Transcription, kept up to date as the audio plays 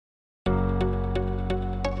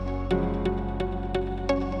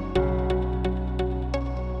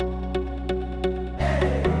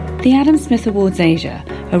The Adam Smith Awards Asia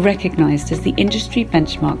are recognised as the industry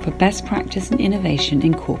benchmark for best practice and innovation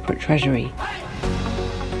in corporate treasury.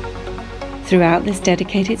 Throughout this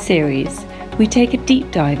dedicated series, we take a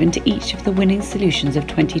deep dive into each of the winning solutions of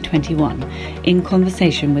 2021 in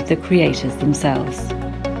conversation with the creators themselves.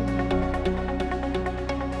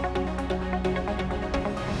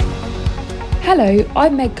 Hello,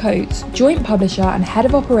 I'm Meg Coates, Joint Publisher and Head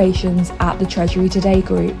of Operations at the Treasury Today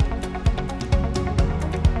Group.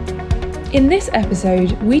 In this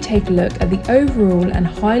episode, we take a look at the overall and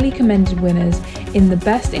highly commended winners in the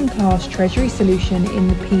best-in-class Treasury solution in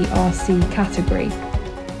the PRC category.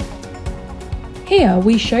 Here,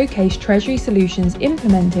 we showcase Treasury solutions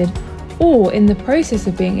implemented or in the process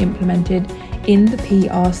of being implemented in the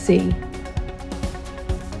PRC.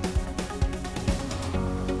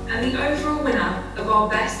 And the overall winner of our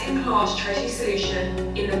best-in-class Treasury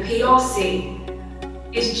solution in the PRC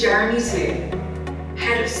is Jeremy Zhu,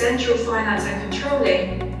 Head of Central Finance and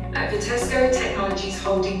Controlling at Vitesco Technologies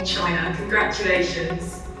Holding China.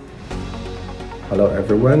 Congratulations. Hello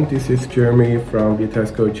everyone, this is Jeremy from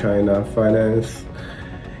Vitesco China Finance.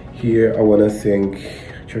 Here I want to thank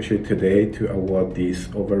Treasury Today to award this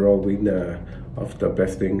overall winner of the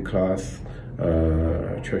best-in-class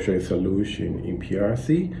Treasury solution in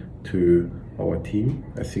PRC to our team.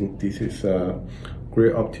 I think this is a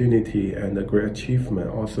great opportunity and a great achievement.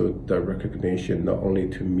 Also the recognition not only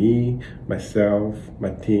to me, myself,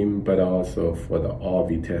 my team, but also for the all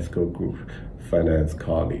Vitesco Group finance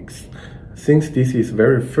colleagues. Since this is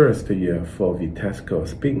very first year for Vitesco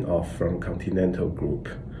spin-off from Continental Group,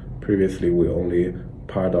 previously we only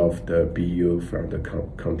part of the BU from the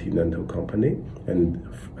Continental Company, and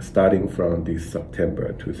starting from this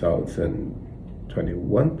September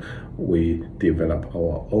 2021, we develop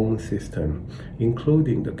our own system,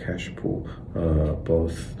 including the cash pool,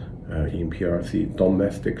 both in PRC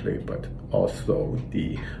domestically, but also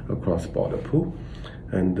the cross-border pool.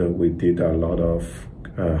 And we did a lot of,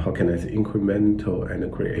 incremental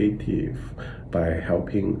and creative by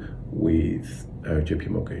helping with JP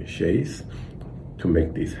Morgan Chase to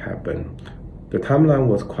make this happen. The timeline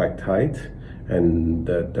was quite tight and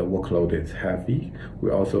the workload is heavy.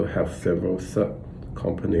 We also have several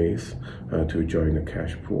sub-companies to join the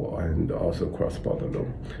cash pool and also cross-border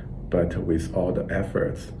loan. But with all the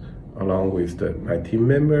efforts, along with my team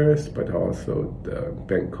members, but also the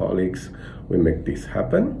bank colleagues, we make this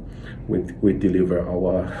happen. We deliver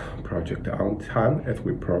our project on time as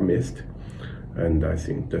we promised. And I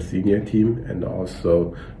think the senior team and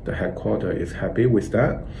also the headquarters is happy with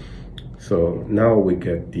that. So now we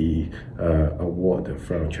get the award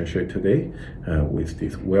from Treasury Today with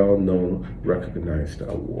this well-known, recognized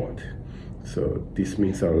award. So this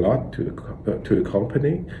means a lot to the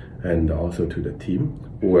company and also to the team.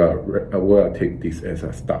 We'll take this as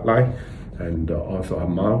a start line and also a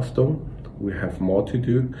milestone. We have more to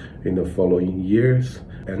do in the following years,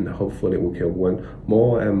 and hopefully we can win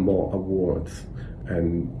more and more awards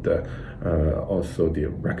and also the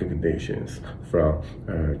recognitions from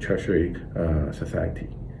Treasury Society.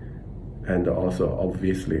 And also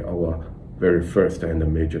obviously our very first and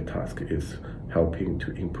major task is helping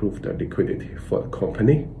to improve the liquidity for the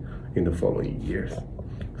company in the following years.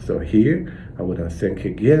 So here I want to thank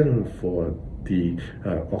again for the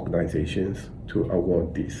organizations to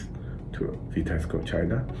award this to Vitesco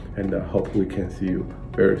China, and I hope we can see you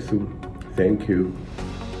very soon. Thank you.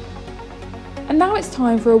 And now it's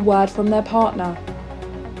time for a word from their partner.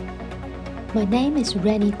 My name is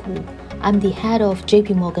Rennie Gu. I'm the head of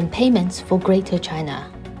JP Morgan Payments for Greater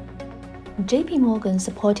China. JP Morgan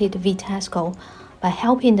supported Vitesco by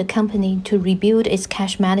helping the company to rebuild its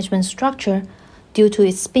cash management structure due to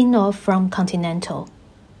its spin-off from Continental.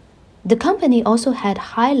 The company also had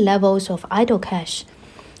high levels of idle cash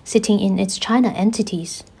sitting in its China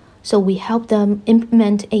entities, so we helped them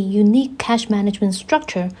implement a unique cash management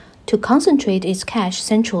structure to concentrate its cash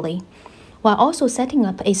centrally, while also setting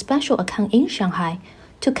up a special account in Shanghai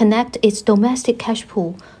to connect its domestic cash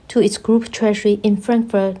pool to its group treasury in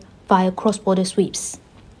Frankfurt via cross-border sweeps.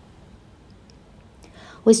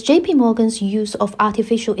 With JP Morgan's use of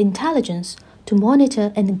artificial intelligence to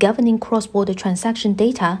monitor and governing cross-border transaction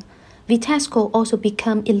data, Vitesco also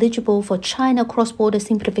became eligible for China Cross-Border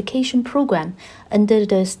Simplification Program under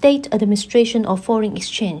the State Administration of Foreign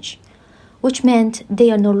Exchange, which meant they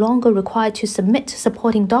are no longer required to submit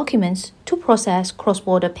supporting documents to process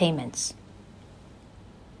cross-border payments.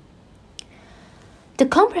 The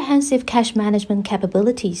comprehensive cash management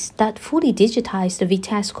capabilities that fully digitized the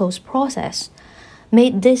Vitesco's process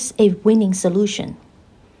made this a winning solution.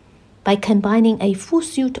 By combining a full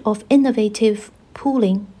suite of innovative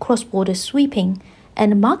pooling, cross-border sweeping,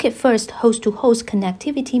 and market-first host-to-host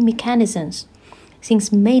connectivity mechanisms.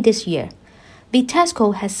 Since May this year,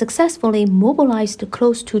 Vitesco has successfully mobilized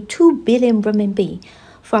close to 2 billion RMB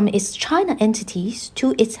from its China entities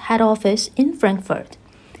to its head office in Frankfurt.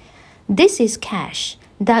 This is cash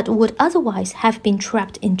that would otherwise have been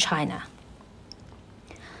trapped in China.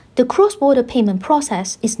 The cross-border payment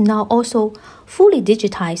process is now also fully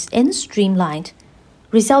digitized and streamlined,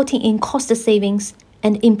 resulting in cost savings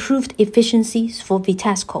and improved efficiencies for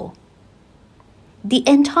Vitesco. The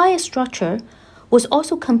entire structure was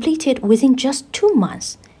also completed within just 2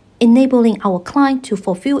 months, enabling our client to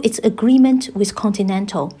fulfill its agreement with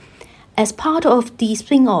Continental as part of the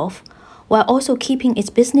spin-off, while also keeping its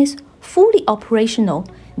business fully operational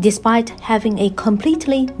despite having a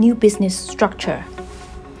completely new business structure.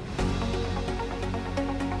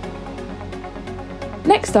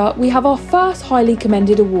 Next up, we have our first highly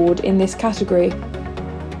commended award in this category.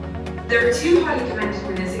 There are 2 highly commended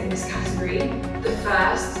winners in this category. The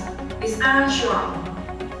first is Anne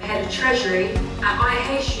Shuang, Head of Treasury at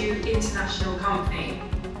IHU International Company.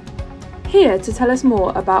 Here to tell us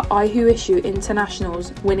more about IHU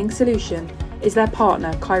International's winning solution is their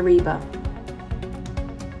partner, Kyriba.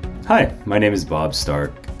 Hi, my name is Bob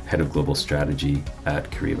Stark, Head of Global Strategy at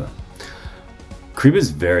Kyriba. Kyriba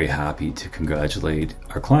is very happy to congratulate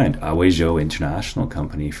our client, IHU International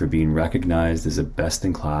Company, for being recognized as a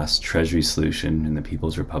best-in-class treasury solution in the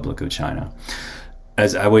People's Republic of China.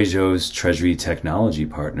 As IHU's treasury technology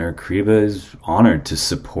partner, Kyriba is honored to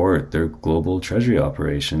support their global treasury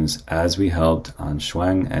operations as we helped An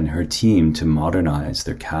Shuang and her team to modernize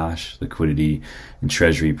their cash, liquidity, and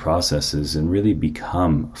treasury processes and really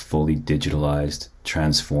become a fully digitalized,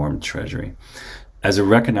 transformed treasury. As a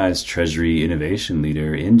recognized treasury innovation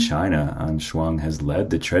leader in China, An Shuang has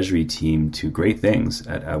led the treasury team to great things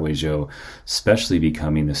at IHU, especially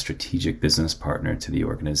becoming the strategic business partner to the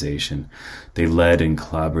organization. They led and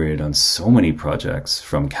collaborated on so many projects,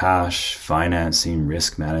 from cash, financing,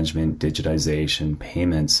 risk management, digitization,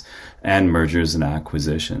 payments, and mergers and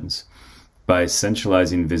acquisitions. By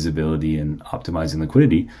centralizing visibility and optimizing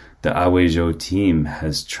liquidity, the IHU team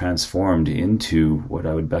has transformed into what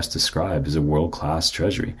I would best describe as a world-class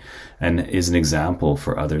treasury, and is an example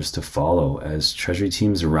for others to follow, as treasury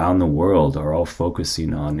teams around the world are all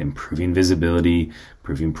focusing on improving visibility,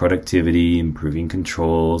 improving productivity, improving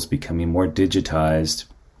controls, becoming more digitized.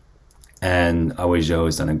 And IHU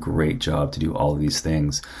has done a great job to do all of these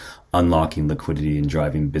things, unlocking liquidity and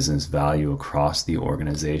driving business value across the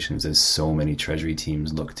organizations, as so many treasury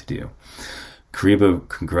teams look to do. Kyriba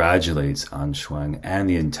congratulates An Shuang and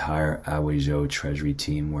the entire IHU treasury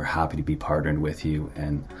team. We're happy to be partnered with you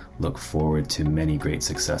and look forward to many great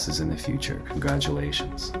successes in the future.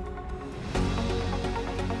 Congratulations.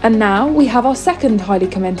 And now we have our second highly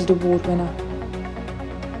commended award winner.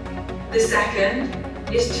 The second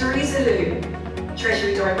is Teresa Liu,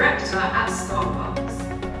 Treasury Director at Starbucks.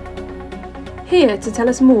 Here to tell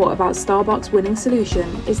us more about Starbucks' winning solution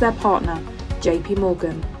is their partner, JP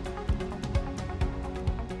Morgan.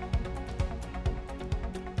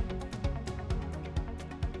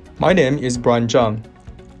 My name is Brian Zhang.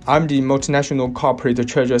 I'm the Multinational Corporate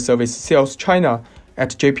Treasury Service Sales China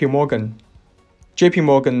at JP Morgan. JP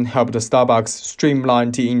Morgan helped Starbucks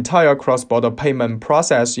streamline the entire cross-border payment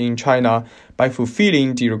process in China by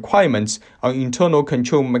fulfilling the requirements on internal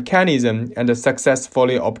control mechanism and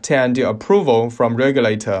successfully obtained the approval from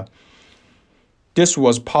regulator. This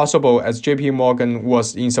was possible as JP Morgan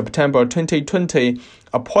was in September 2020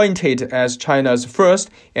 appointed as China's first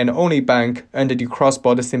and only bank under the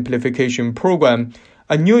Cross-Border Simplification Program,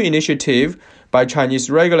 a new initiative by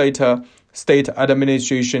Chinese regulator, State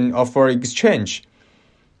Administration of Foreign Exchange,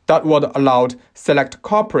 that would allow select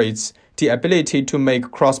corporates the ability to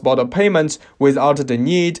make cross-border payments without the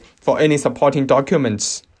need for any supporting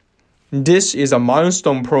documents. This is a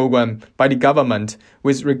milestone program by the government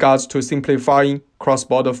with regards to simplifying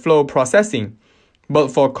cross-border flow processing. But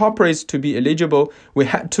for corporates to be eligible, we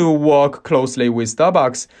had to work closely with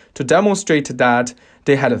Starbucks to demonstrate that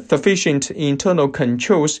they had sufficient internal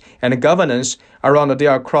controls and governance around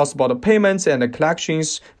their cross-border payments and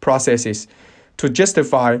collections processes to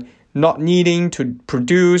justify not needing to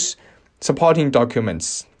produce supporting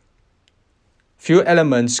documents. Few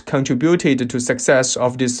elements contributed to success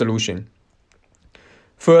of this solution.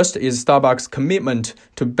 First is Starbucks' commitment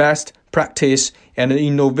to best practice and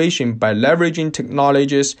innovation by leveraging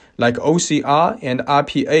technologies like OCR and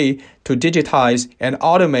RPA to digitize and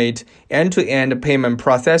automate end-to-end payment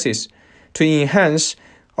processes to enhance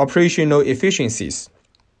operational efficiencies.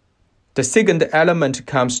 The second element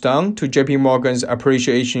comes down to JP Morgan's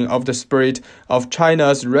appreciation of the spirit of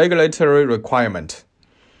China's regulatory requirement.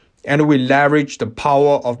 and we leverage the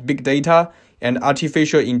power of big data and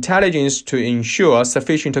artificial intelligence to ensure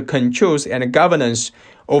sufficient controls and governance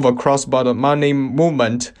over cross-border money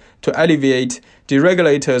movement to alleviate the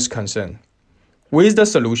regulator's concern. With the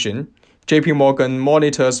solution, JP Morgan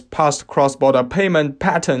monitors past cross-border payment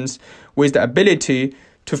patterns with the ability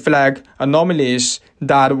to flag anomalies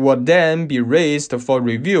that would then be raised for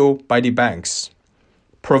review by the banks,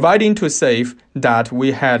 providing to safe that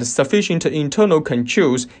we had sufficient internal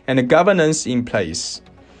controls and governance in place.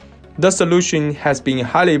 The solution has been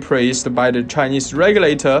highly praised by the Chinese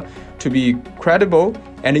regulator to be credible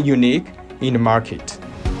and unique in the market.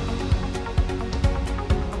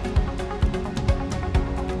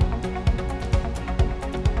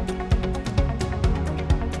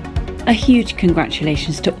 A huge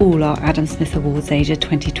congratulations to all our Adam Smith Awards Asia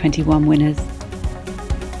 2021 winners.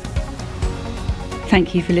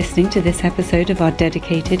 Thank you for listening to this episode of our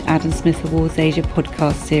dedicated Adam Smith Awards Asia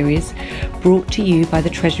podcast series, brought to you by the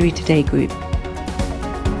Treasury Today Group.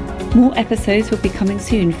 More episodes will be coming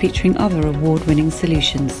soon featuring other award-winning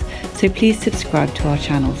solutions, so please subscribe to our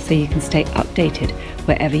channel so you can stay updated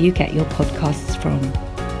wherever you get your podcasts from.